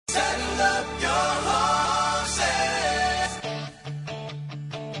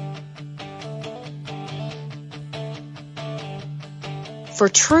For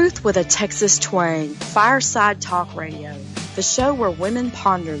truth with a Texas twang, Fireside Talk Radio, the show where women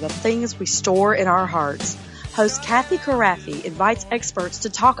ponder the things we store in our hearts. Host Kathy Carafi invites experts to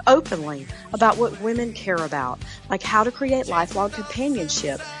talk openly about what women care about, like how to create lifelong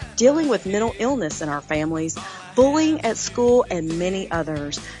companionship, dealing with mental illness in our families, bullying at school, and many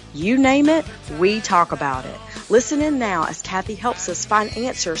others. You name it, we talk about it. Listen in now as Kathy helps us find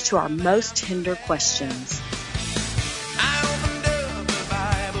answers to our most tender questions.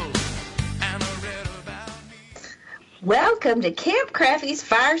 Welcome to Camp Craffy's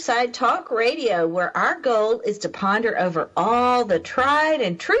Fireside Talk Radio, where our goal is to ponder over all the tried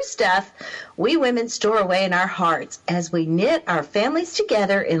and true stuff we women store away in our hearts as we knit our families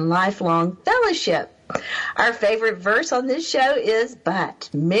together in lifelong fellowship. Our favorite verse on this show is,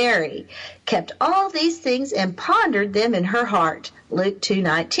 "But Mary kept all these things and pondered them in her heart," Luke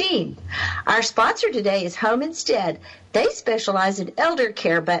 2:19. Our sponsor today is Home Instead. They specialize in elder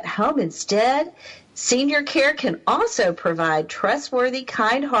care, but Home Instead Senior Care can also provide trustworthy,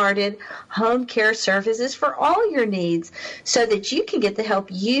 kind-hearted home care services for all your needs so that you can get the help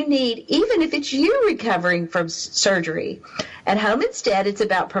you need, even if it's you recovering from surgery. At Home Instead, it's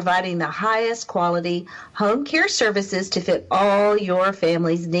about providing the highest quality home care services to fit all your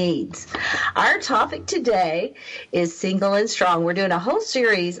family's needs. Our topic today is Single and Strong. We're doing a whole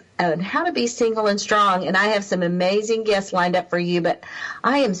series on how to be single and strong, and I have some amazing guests lined up for you, but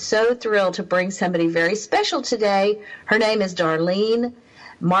I am so thrilled to bring somebody very special today. Her name is Darlene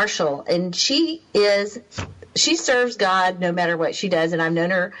Marshall, and she serves God no matter what she does, and I've known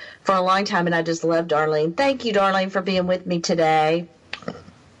her for a long time, and I just love Darlene. Thank you, Darlene, for being with me today.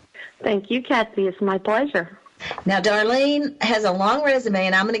 Thank you, Kathy. It's my pleasure. Now, Darlene has a long resume,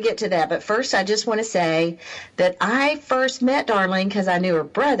 and I'm going to get to that. But first, I just want to say that I first met Darlene because I knew her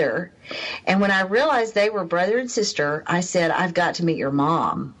brother. And when I realized they were brother and sister, I said, I've got to meet your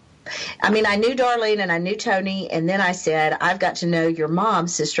mom. I mean, I knew Darlene and I knew Tony, and then I said, I've got to know your mom,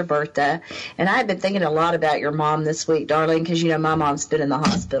 Sister Bertha. And I've been thinking a lot about your mom this week, Darlene, because, you know, my mom's been in the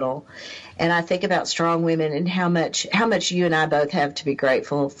hospital. And I think about strong women and how much you and I both have to be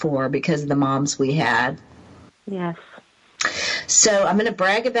grateful for because of the moms we had. Yes. So I'm going to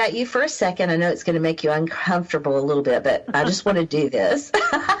brag about you for a second. I know it's going to make you uncomfortable a little bit, but I just want to do this.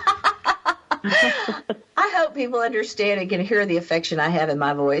 I hope people understand and can hear the affection I have in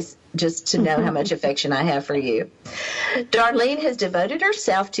my voice, just to know how much affection I have for you. Darlene has devoted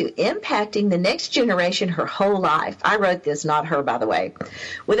herself to impacting the next generation her whole life. I wrote this, not her, by the way.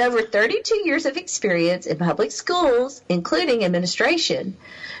 With over 32 years of experience in public schools, including administration,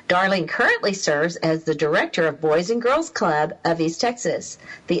 Darlene currently serves as the director of Boys and Girls Club of East Texas,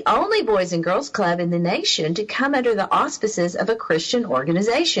 the only Boys and Girls Club in the nation to come under the auspices of a Christian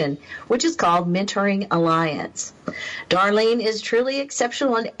organization, which is called Mentoring Alliance. Darlene is truly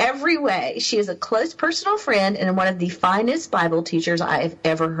exceptional in every way. She is a close personal friend and one of the finest Bible teachers I have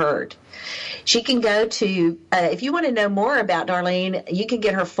ever heard. She can go to, if you want to know more about Darlene, you can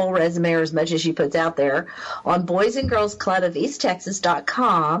get her full resume or as much as she puts out there on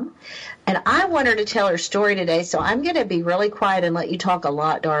boysandgirlsclubofeasttexas.com. And I want her to tell her story today, so I'm going to be really quiet and let you talk a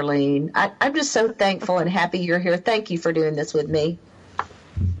lot, Darlene. I'm just so thankful and happy you're here. Thank you for doing this with me.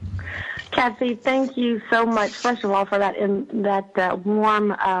 Kathy, thank you so much, first of all, for that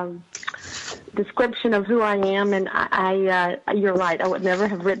warm description of who I am. And I you're right. I would never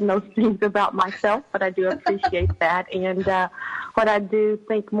have written those things about myself, but I do appreciate that. And what I do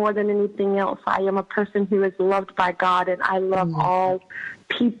think more than anything else, I am a person who is loved by God, and I love all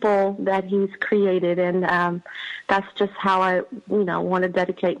people that He's created. And that's just how I, want to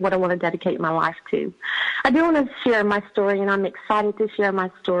dedicate my life to. I do want to share my story, and I'm excited to share my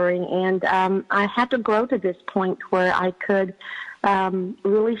story. And I had to grow to this point where I could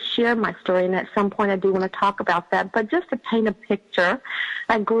really share my story, and at some point I do want to talk about that. But just to paint a picture,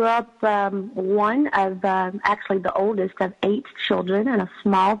 I grew up one of actually the oldest of 8 children in a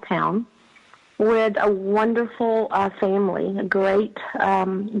small town with a wonderful family, a great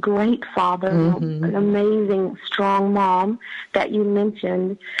father, an amazing, strong mom that you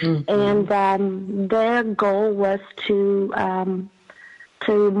mentioned. And their goal was to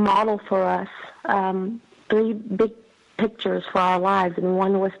model for us 3 big pictures for our lives, and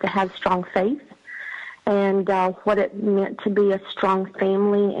one was to have strong faith and what it meant to be a strong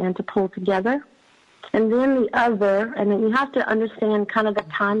family and to pull together. And then the other, and then you have to understand kind of the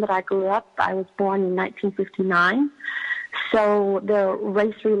time that I grew up. I was born in 1959, so the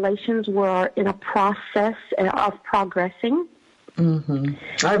race relations were in a process of progressing. I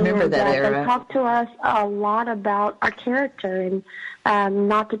remember that era. They talked to us a lot about our character and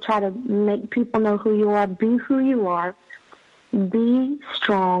not to try to make people know who you are, be who you are. be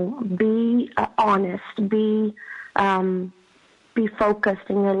strong, be honest, be focused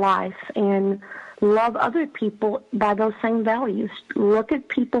in your life, and love other people by those same values. Look at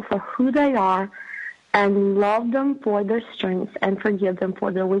people for who they are and love them for their strengths and forgive them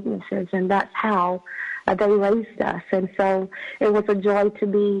for their weaknesses. And that's how they raised us. And so it was a joy to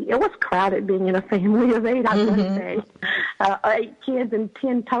be, it was crowded being in a family of 8, I must say. 8 kids and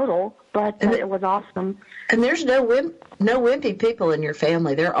 10 total, but it was awesome. And there's no wimpy people in your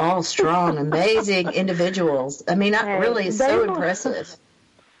family. They're all strong, amazing individuals. I mean, really, it's so impressive.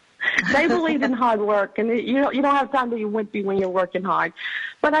 They believe in hard work, and you don't have time to be wimpy when you're working hard.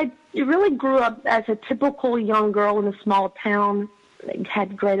 But I really grew up as a typical young girl in a small town.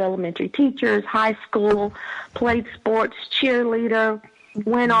 Had great elementary teachers, high school, played sports, cheerleader,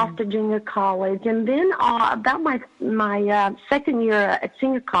 went off to junior college. And then about my second year at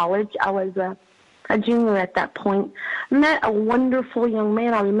senior college, I was a junior at that point, met a wonderful young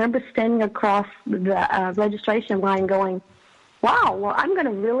man. I remember standing across the registration line going, wow, well, I'm going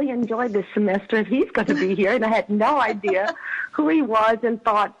to really enjoy this semester if he's going to be here. And I had no idea who he was and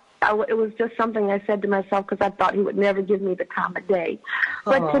thought it was just something I said to myself because I thought he would never give me the time of day.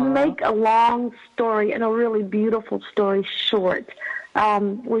 But to make a long story and a really beautiful story short,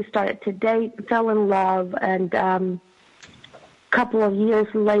 we started to date, fell in love, and a couple of years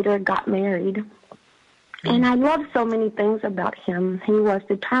later got married. And I love so many things about him. He was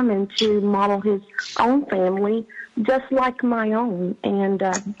determined to model his own family just like my own. And,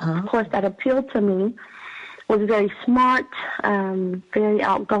 of course, that appealed to me. Was very smart, very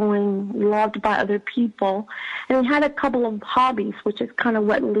outgoing, loved by other people. And he had a couple of hobbies, which is kind of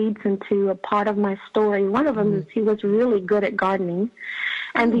what leads into a part of my story. One of them is he was really good at gardening.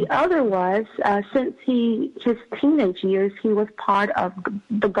 And the other was, since his teenage years, he was part of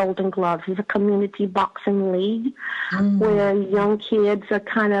the Golden Gloves. It's a community boxing league where young kids are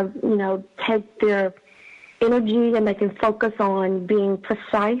kind of, take their energy and they can focus on being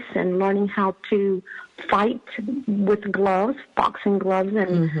precise and learning how to fight with gloves, boxing gloves.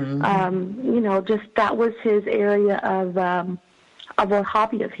 And, just that was his area of a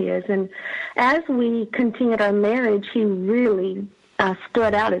hobby of his. And as we continued our marriage, he really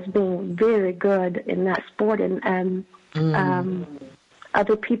stood out as being very good in that sport, and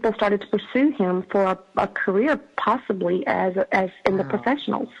other people started to pursue him for a career, possibly as in the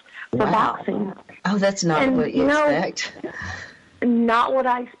professionals for boxing. Oh, that's not what you expect. Not what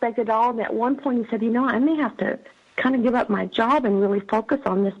I expected at all. And at one point, he said, I may have to kind of give up my job and really focus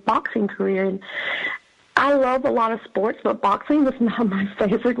on this boxing career. And I love a lot of sports, but boxing was not my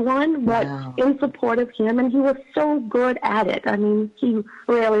favorite one, but in support of him, and he was so good at it. I mean, he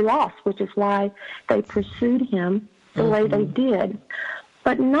rarely lost, which is why they pursued him the way they did.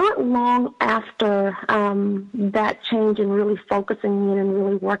 But not long after that change and really focusing in and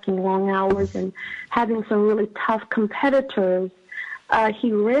really working long hours and having some really tough competitors,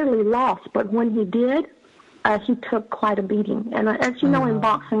 he rarely lost. But when he did, he took quite a beating. And as you know, in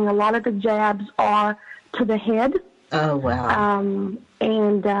boxing, a lot of the jabs are to the head. Oh, wow.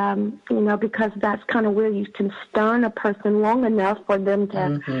 Because that's kind of where you can stun a person long enough for them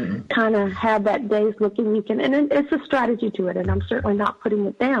to kind of have that dazed look. And it's a strategy to it, and I'm certainly not putting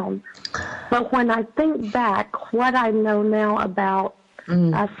it down. But when I think back, what I know now about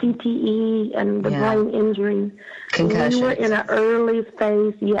CTE and the brain injury, we were in an early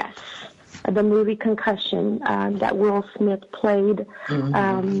phase, the movie Concussion that Will Smith played,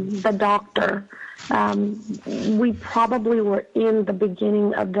 the doctor. We probably were in the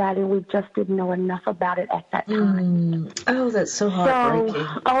beginning of that, and we just didn't know enough about it at that time. Oh, that's so heartbreaking.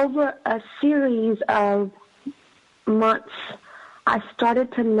 So over a series of months, I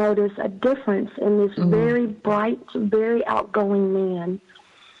started to notice a difference in this very bright, very outgoing man.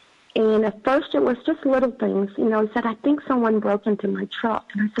 And at first it was just little things. He said, I think someone broke into my truck.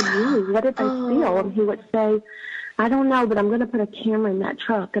 And I said, really? What did they steal? And he would say, I don't know, but I'm going to put a camera in that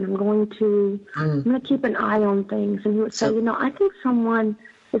truck, and I'm going to keep an eye on things. And he would say, I think someone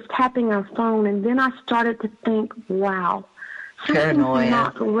is tapping our phone. And then I started to think, wow, something's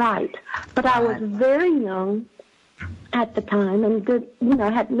not right. But I was very young at the time, and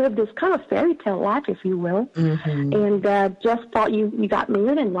had lived this kind of fairy tale life, if you will, and just thought you got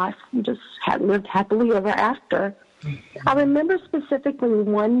married in life, you just had lived happily ever after. I remember specifically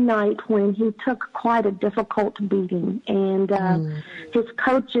one night when he took quite a difficult beating, and his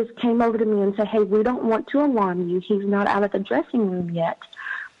coaches came over to me and said, hey, we don't want to alarm you. He's not out of the dressing room yet.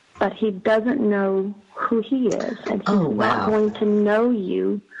 but he doesn't know who he is, and he's wow. not going to know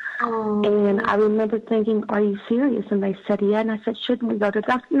you. Oh. And I remember thinking, are you serious? And they said, yeah. And I said, shouldn't we go to the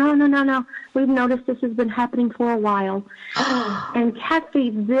doctor? No. We've noticed this has been happening for a while. And Kathy,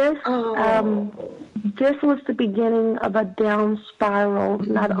 this was the beginning of a down spiral,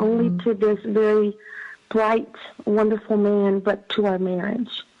 not only to this very bright, wonderful man, but to our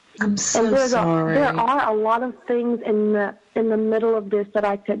marriage. I'm so sorry. There are a lot of things in the middle of this that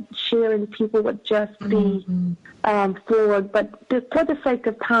I could share, and people would just be floored. But for the sake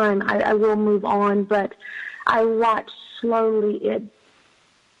of time, I will move on. But I watched slowly it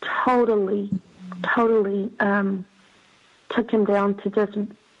totally took him down to just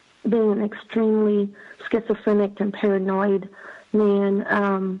being an extremely schizophrenic and paranoid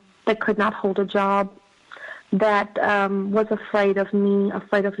man that could not hold a job, that was afraid of me,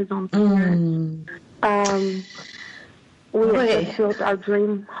 afraid of his own parents. We had just built our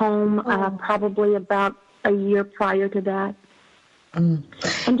dream home probably about a year prior to that. And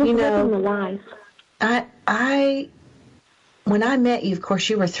just living the life. When I met you, of course,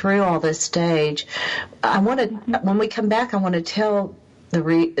 you were through all this stage. When we come back, I want to tell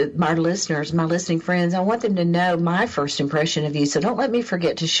my listeners, my listening friends, I want them to know my first impression of you. So don't let me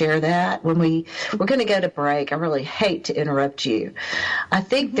forget to share that when we're going to go to break. I really hate to interrupt you. I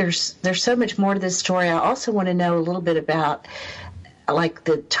think there's so much more to this story. I also want to know a little bit about like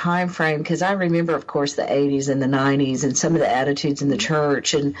the time frame, because I remember, of course, the 80s and the 90s and some of the attitudes in the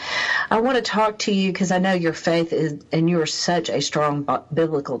church. And I want to talk to you because I know your faith is, and you are such a strong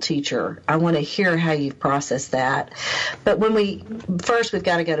biblical teacher. I want to hear how you've processed that. But we've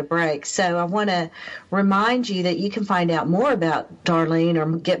got to go to break. So I want to remind you that you can find out more about Darlene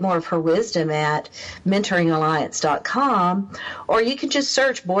or get more of her wisdom at mentoringalliance.com, or you can just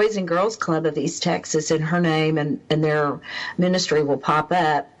search Boys and Girls Club of East Texas in her name, and their ministry will pop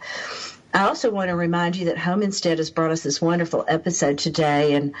up. I also want to remind you that Home Instead has brought us this wonderful episode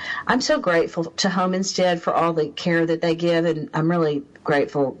today, and I'm so grateful to Home Instead for all the care that they give, and I'm really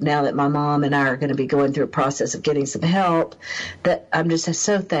grateful now that my mom and I are going to be going through a process of getting some help, that I'm just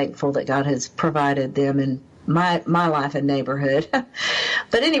so thankful that God has provided them in my life and neighborhood.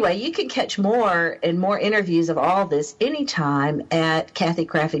 But anyway, you can catch more interviews of all this anytime at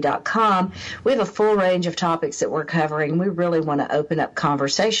kathycraffy.com. We have a full range of topics that we're covering. We really want to open up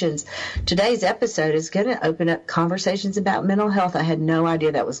conversations. Today's episode is going to open up conversations about mental health. I had no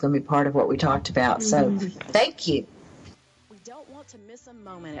idea that was going to be part of what we talked about. So thank you. To miss a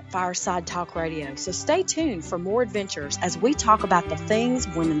moment at Fireside Talk Radio, so stay tuned for more adventures as we talk about the things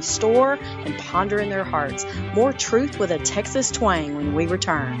women store and ponder in their hearts. More truth with a Texas twang when we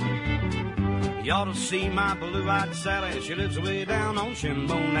return. You ought to see my blue-eyed Sally. She lives way down on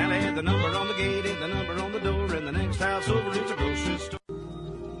Shinbone Alley. The number on the gate ain't the number on the door, and the next house over is a grocery store.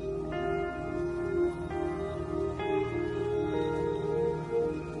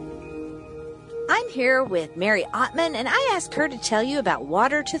 I'm here with Mary Ottman, and I asked her to tell you about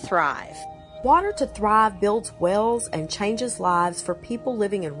Water to Thrive. Water to Thrive builds wells and changes lives for people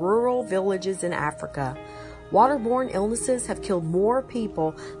living in rural villages in Africa. Waterborne illnesses have killed more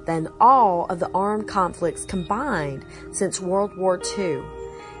people than all of the armed conflicts combined since World War II.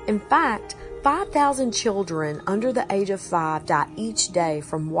 In fact, 5,000 children under the age of 5 die each day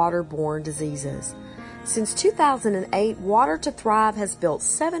from waterborne diseases. Since 2008, Water to Thrive has built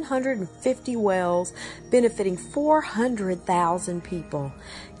 750 wells, benefiting 400,000 people.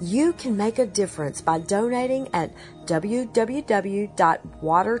 You can make a difference by donating at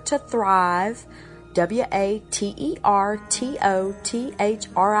www.watertothrive,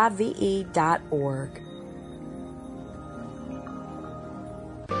 watertothrive.org.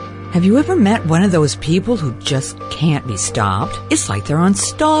 Have you ever met one of those people who just can't be stopped? It's like they're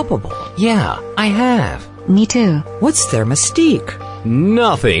unstoppable. Yeah, I have. Me too. What's their mystique?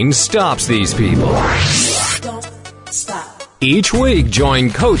 Nothing stops these people. Don't stop. Each week, join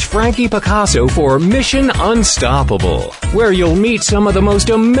Coach Frankie Picasso for Mission Unstoppable, where you'll meet some of the most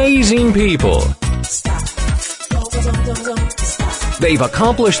amazing people. Stop. Don't stop. They've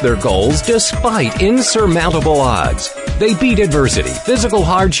accomplished their goals despite insurmountable odds. They beat adversity, physical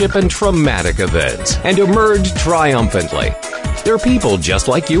hardship, and traumatic events, and emerged triumphantly. They're people just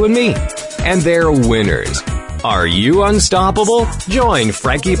like you and me, and they're winners. Are you unstoppable? Join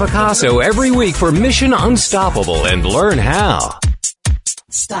Frankie Picasso every week for Mission Unstoppable and learn how.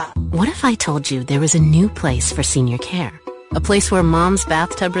 Stop. What if I told you there was a new place for senior care? A place where mom's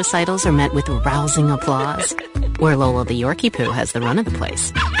bathtub recitals are met with rousing applause, where Lola the Yorkie Poo has the run of the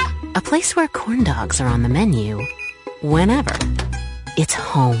place, a place where corn dogs are on the menu whenever. It's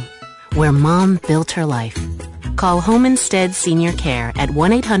home, where mom built her life. Call Home Instead Senior Care at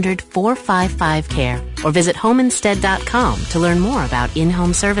 1-800-455-CARE or visit homeinstead.com to learn more about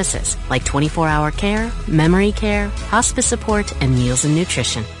in-home services like 24-hour care, memory care, hospice support, and meals and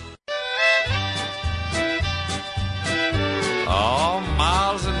nutrition. Oh,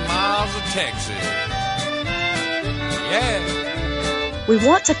 miles and miles of Texas. Yeah. We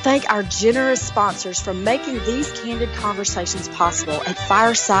want to thank our generous sponsors for making these candid conversations possible at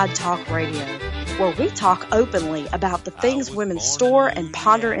Fireside Talk Radio, where we talk openly about the things women store and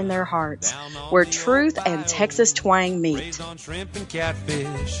ponder in their hearts, where truth and Texas twang meet. Raised on shrimp and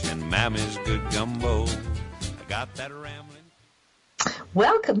catfish and Mammy's good gumbo. I got that rambling.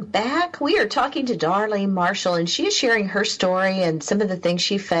 Welcome back. We are talking to Darlene Marshall, and she is sharing her story and some of the things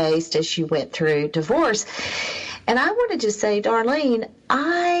she faced as she went through divorce. And I wanted to say, Darlene,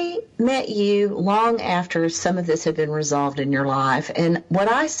 I met you long after some of this had been resolved in your life. And what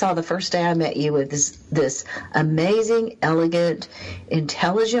I saw the first day I met you was this amazing, elegant,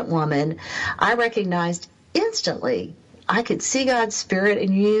 intelligent woman. I recognized instantly. I could see God's Spirit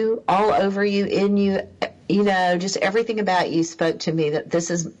in you, all over you, in you. You know, just everything about you spoke to me that this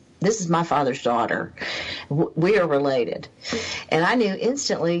is my father's daughter. We are related. And I knew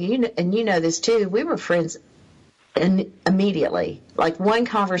instantly, and you know this too, we were friends. And immediately, like one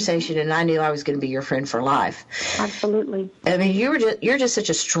conversation, and I knew I was going to be your friend for life. Absolutely. I mean, you're just such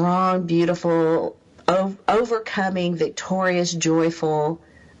a strong, beautiful, overcoming, victorious, joyful,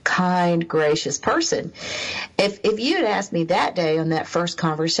 kind, gracious person. If you had asked me that day on that first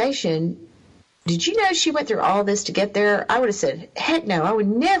conversation, did you know she went through all this to get there? I would have said, heck no, I would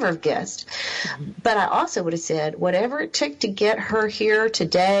never have guessed. But I also would have said, whatever it took to get her here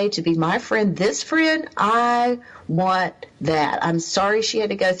today to be my friend, this friend, I want that. I'm sorry she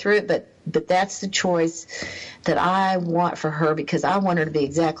had to go through it, but that's the choice that I want for her, because I want her to be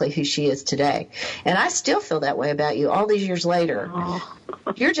exactly who she is today. And I still feel that way about you all these years later. Oh.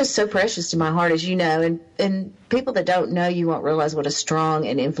 You're just so precious to my heart, as you know, and people that don't know you won't realize what a strong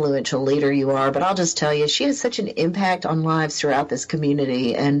and influential leader you are. But I'll just tell you, she has such an impact on lives throughout this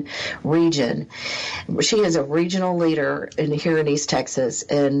community and region. She is a regional leader here in East Texas,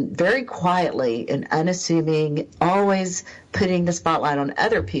 and very quietly and unassuming, always putting the spotlight on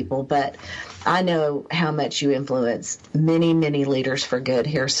other people, but I know how much you influence many, many leaders for good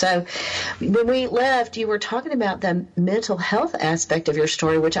here. So when we left, you were talking about the mental health aspect of your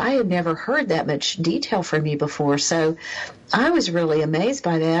story, which I had never heard that much detail from you before. So I was really amazed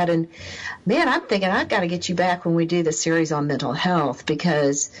by that. And, man, I'm thinking I've got to get you back when we do the series on mental health,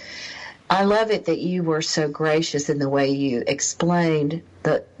 because I love it that you were so gracious in the way you explained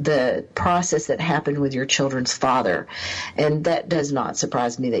the process that happened with your children's father. And that does not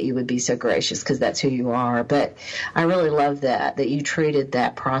surprise me that you would be so gracious, because that's who you are. But I really love that you treated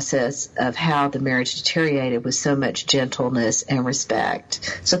that process of how the marriage deteriorated with so much gentleness and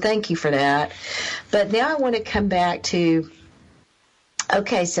respect. So thank you for that. But now I want to come back to,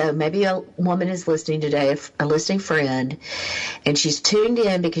 okay, so maybe a woman is listening today, a listening friend, and she's tuned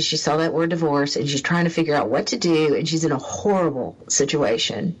in because she saw that word divorce, and she's trying to figure out what to do, and she's in a horrible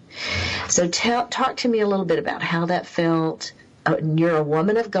situation. So talk to me a little bit about how that felt. You're a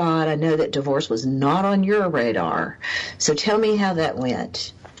woman of God. I know that divorce was not on your radar. So tell me how that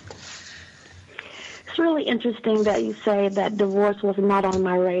went. It's really interesting that you say that divorce was not on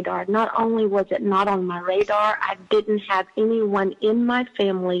my radar. Not only was it not on my radar, I didn't have anyone in my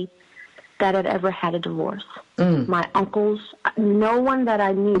family that had ever had a divorce. My uncles, no one that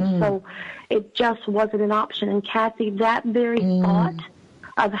I knew. So it just wasn't an option. And Kathy, that very thought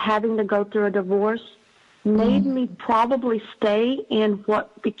of having to go through a divorce made me probably stay in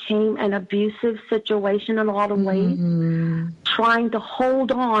what became an abusive situation in a lot of ways, trying to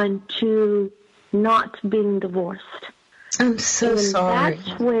hold on to not being divorced. I'm so sorry.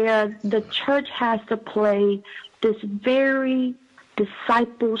 That's where the church has to play this very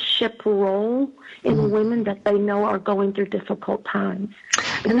discipleship role in women that they know are going through difficult times.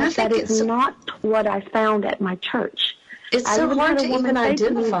 And I think that is not what I found at my church. It's so hard to even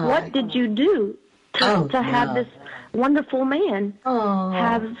identify. What did you do to have this wonderful man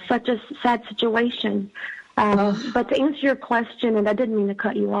have such a sad situation? But to answer your question, and I didn't mean to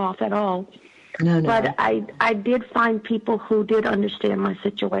cut you off at all, No. But I did find people who did understand my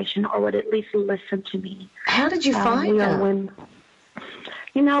situation, or would at least listen to me. How did you find them?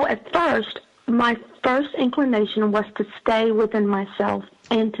 At first, my first inclination was to stay within myself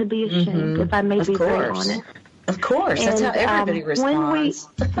and to be ashamed, if I may be very honest. Of course. That's how everybody responds.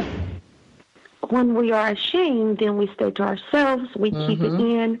 When we are ashamed, then we stay to ourselves, we keep it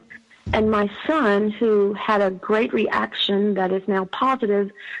in, And my son, who had a great reaction that is now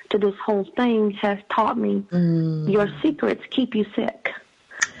positive to this whole thing, has taught me your secrets keep you sick.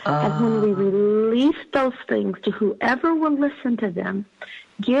 And when we release those things to whoever will listen to them,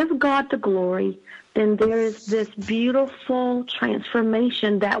 give God the glory, then there is this beautiful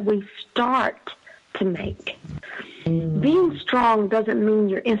transformation that we start to make. Being strong doesn't mean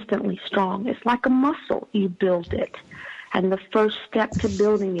you're instantly strong. It's like a muscle. You build it. And the first step to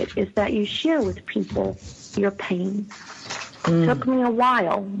building it is that you share with people your pain. It took me a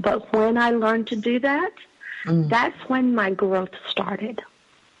while, but when I learned to do that, that's when my growth started.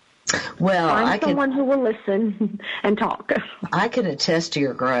 Well, Find someone who will listen and talk. I can attest to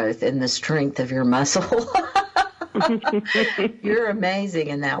your growth and the strength of your muscle. You're amazing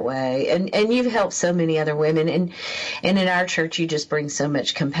in that way. And you've helped so many other women. And in our church, you just bring so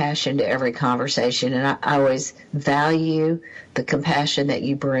much compassion to every conversation. And I always value the compassion that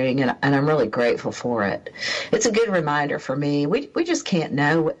you bring, and I'm really grateful for it. It's a good reminder for me. We just can't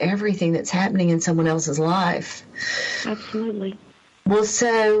know everything that's happening in someone else's life. Absolutely. Well,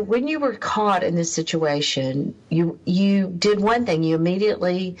 so when you were caught in this situation, you did one thing. You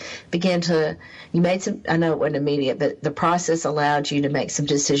immediately you made some, I know it wasn't immediate, but the process allowed you to make some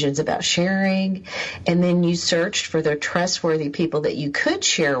decisions about sharing, and then you searched for the trustworthy people that you could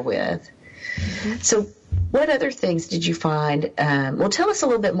share with. So what other things did you find? Well, tell us a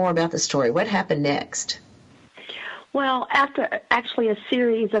little bit more about the story. What happened next? Well, after actually a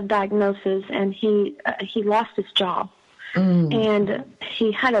series of diagnoses, and he lost his job. And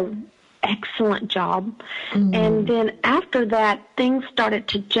he had an excellent job. And then after that, things started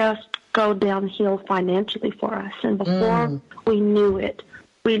to just go downhill financially for us. And before we knew it,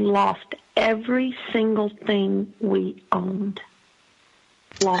 we lost every single thing we owned.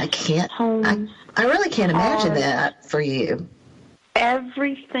 Lost homes. I really can't imagine that for you.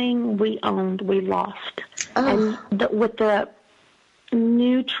 Everything we owned, we lost. And with the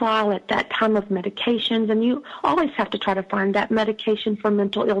new trial at that time of medications, and you always have to try to find that medication for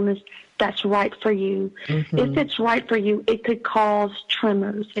mental illness that's right for you. If it's right for you, it could cause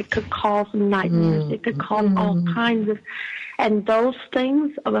tremors, it could cause nightmares, it could cause all kinds of, and those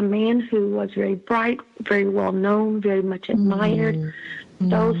things of a man who was very bright, very well known, very much admired,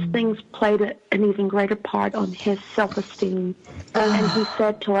 those things played an even greater part on his self-esteem. And he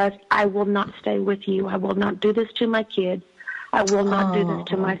said to us, I will not stay with you. I will not do this to my kids. I will not do this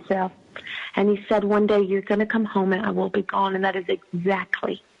to myself. And he said, one day you're going to come home and I will be gone. And that is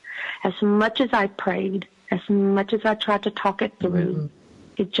exactly, as much as I prayed, as much as I tried to talk it through,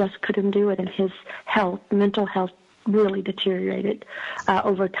 it just couldn't do it. And his health, mental health, really deteriorated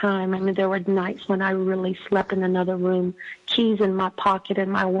over time. I mean, there were nights when I really slept in another room, keys in my pocket and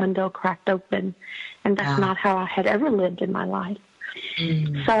my window cracked open. And that's not how I had ever lived in my life.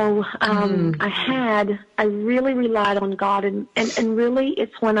 So I really relied on God, and really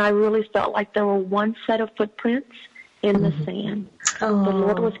it's when I really felt like there were one set of footprints in the sand. The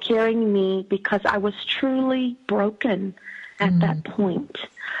Lord was carrying me because I was truly broken at that point,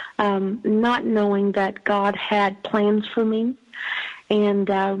 not knowing that God had plans for me,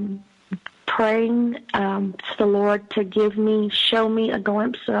 and praying to the Lord to show me a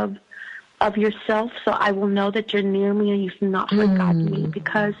glimpse of yourself, so I will know that you're near me and you've not forgotten me,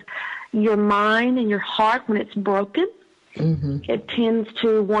 because your mind and your heart, when it's broken, it tends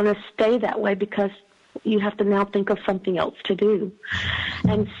to want to stay that way because you have to now think of something else to do.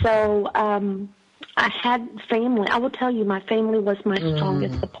 And so I had family. I will tell you, my family was my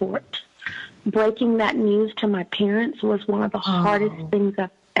strongest support. Breaking that news to my parents was one of the hardest things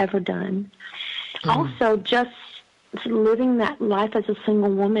I've ever done. Also, just living that life as a single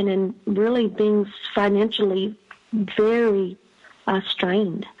woman and really being financially very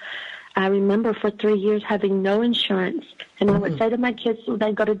strained. I remember for 3 years having no insurance, and I would say to my kids when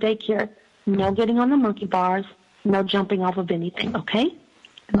they go to daycare, no getting on the monkey bars, no jumping off of anything, okay?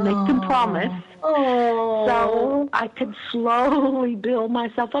 And make them promise. So I could slowly build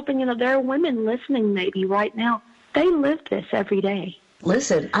myself up. And, there are women listening maybe right now. They live this every day.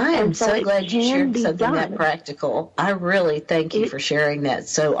 Listen, I am so glad you shared something that practical. I really thank you for sharing that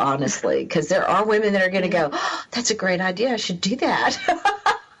so honestly, because there are women that are going to go, that's a great idea. I should do that.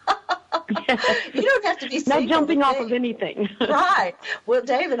 You don't have to be not jumping off of anything. Right. Well,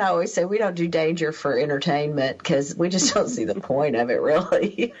 Dave and I always say we don't do danger for entertainment because we just don't see the point of it,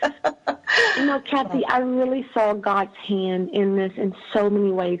 really. Kathy, I really saw God's hand in this in so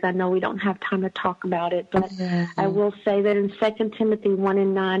many ways. I know we don't have time to talk about it, but I will say that in 2 Timothy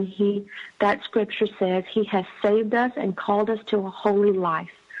 1:9, that scripture says, He has saved us and called us to a holy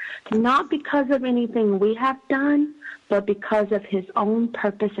life, not because of anything we have done, but because of his own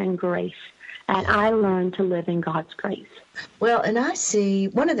purpose and grace. And I learned to live in God's grace. Well, and I see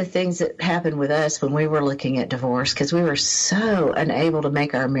one of the things that happened with us when we were looking at divorce, because we were so unable to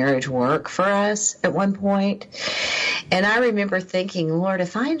make our marriage work for us at one point. And I remember thinking, Lord,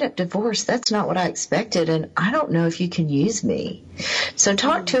 if I end up divorced, that's not what I expected, and I don't know if you can use me. So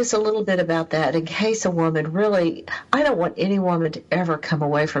talk to us a little bit about that in case a woman really, I don't want any woman to ever come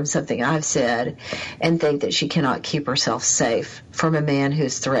away from something I've said and think that she cannot keep herself safe from a man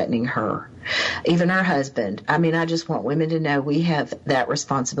who's threatening her, even her husband. I mean, I just want women to know we have that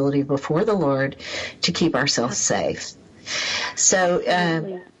responsibility before the Lord to keep ourselves safe. So,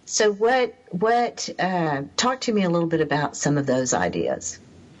 talk to me a little bit about some of those ideas.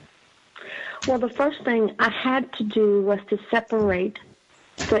 Well, the first thing I had to do was to separate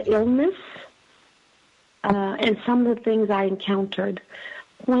the illness and some of the things I encountered.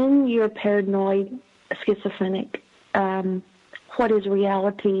 When you're paranoid, schizophrenic, what is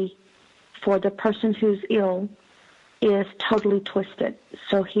reality for the person who's ill is totally twisted.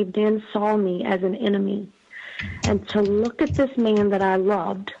 So he then saw me as an enemy. And to look at this man that I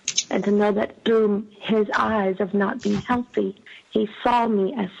loved and to know that through his eyes of not being healthy, he saw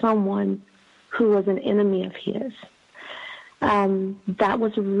me as someone who was an enemy of his. That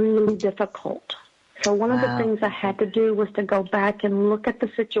was really difficult. So one of the things I had to do was to go back and look at the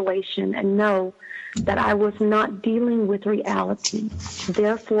situation and know that I was not dealing with reality.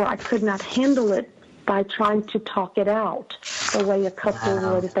 Therefore, I could not handle it by trying to talk it out the way a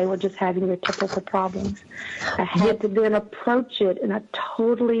couple would if they were just having their typical problems. I had to then approach it in a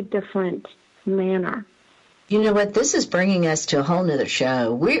totally different manner. You know what? This is bringing us to a whole nother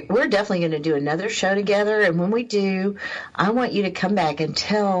show. We're definitely going to do another show together, and when we do, I want you to come back and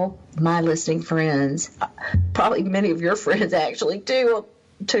tell my listening friends, probably many of your friends actually too will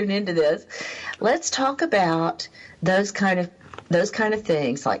tune into this. Let's talk about those kind of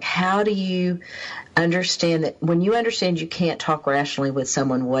things, like how do you understand that when you understand you can't talk rationally with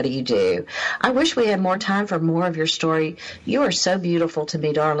someone, what do you do? I wish we had more time for more of your story. You are so beautiful to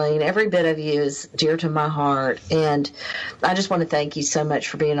me, Darlene. Every bit of you is dear to my heart, and I just want to thank you so much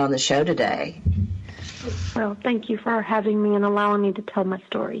for being on the show today. Well, thank you for having me and allowing me to tell my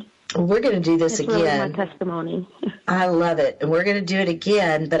story. We're going to do this again. It's really my testimony. I love it. And we're going to do it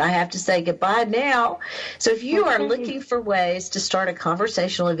again, but I have to say goodbye now. So if you are looking for ways to start a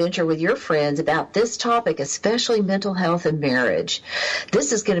conversational adventure with your friends about this topic, especially mental health and marriage,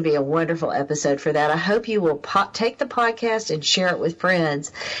 this is going to be a wonderful episode for that. I hope you will take the podcast and share it with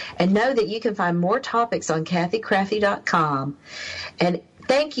friends. And know that you can find more topics on KathyCrafty.com. And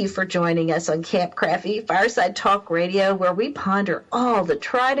thank you for joining us on Camp Crafty Fireside Talk Radio, where we ponder all the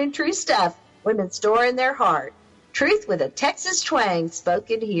tried and true stuff women store in their heart. Truth with a Texas twang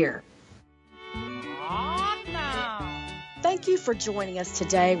spoken here. Thank you for joining us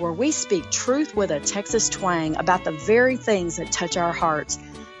today, where we speak truth with a Texas twang about the very things that touch our hearts.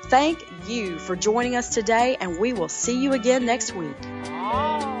 Thank you for joining us today, and we will see you again next week.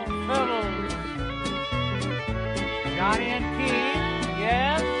 Oh, fellows, Johnny and Keith.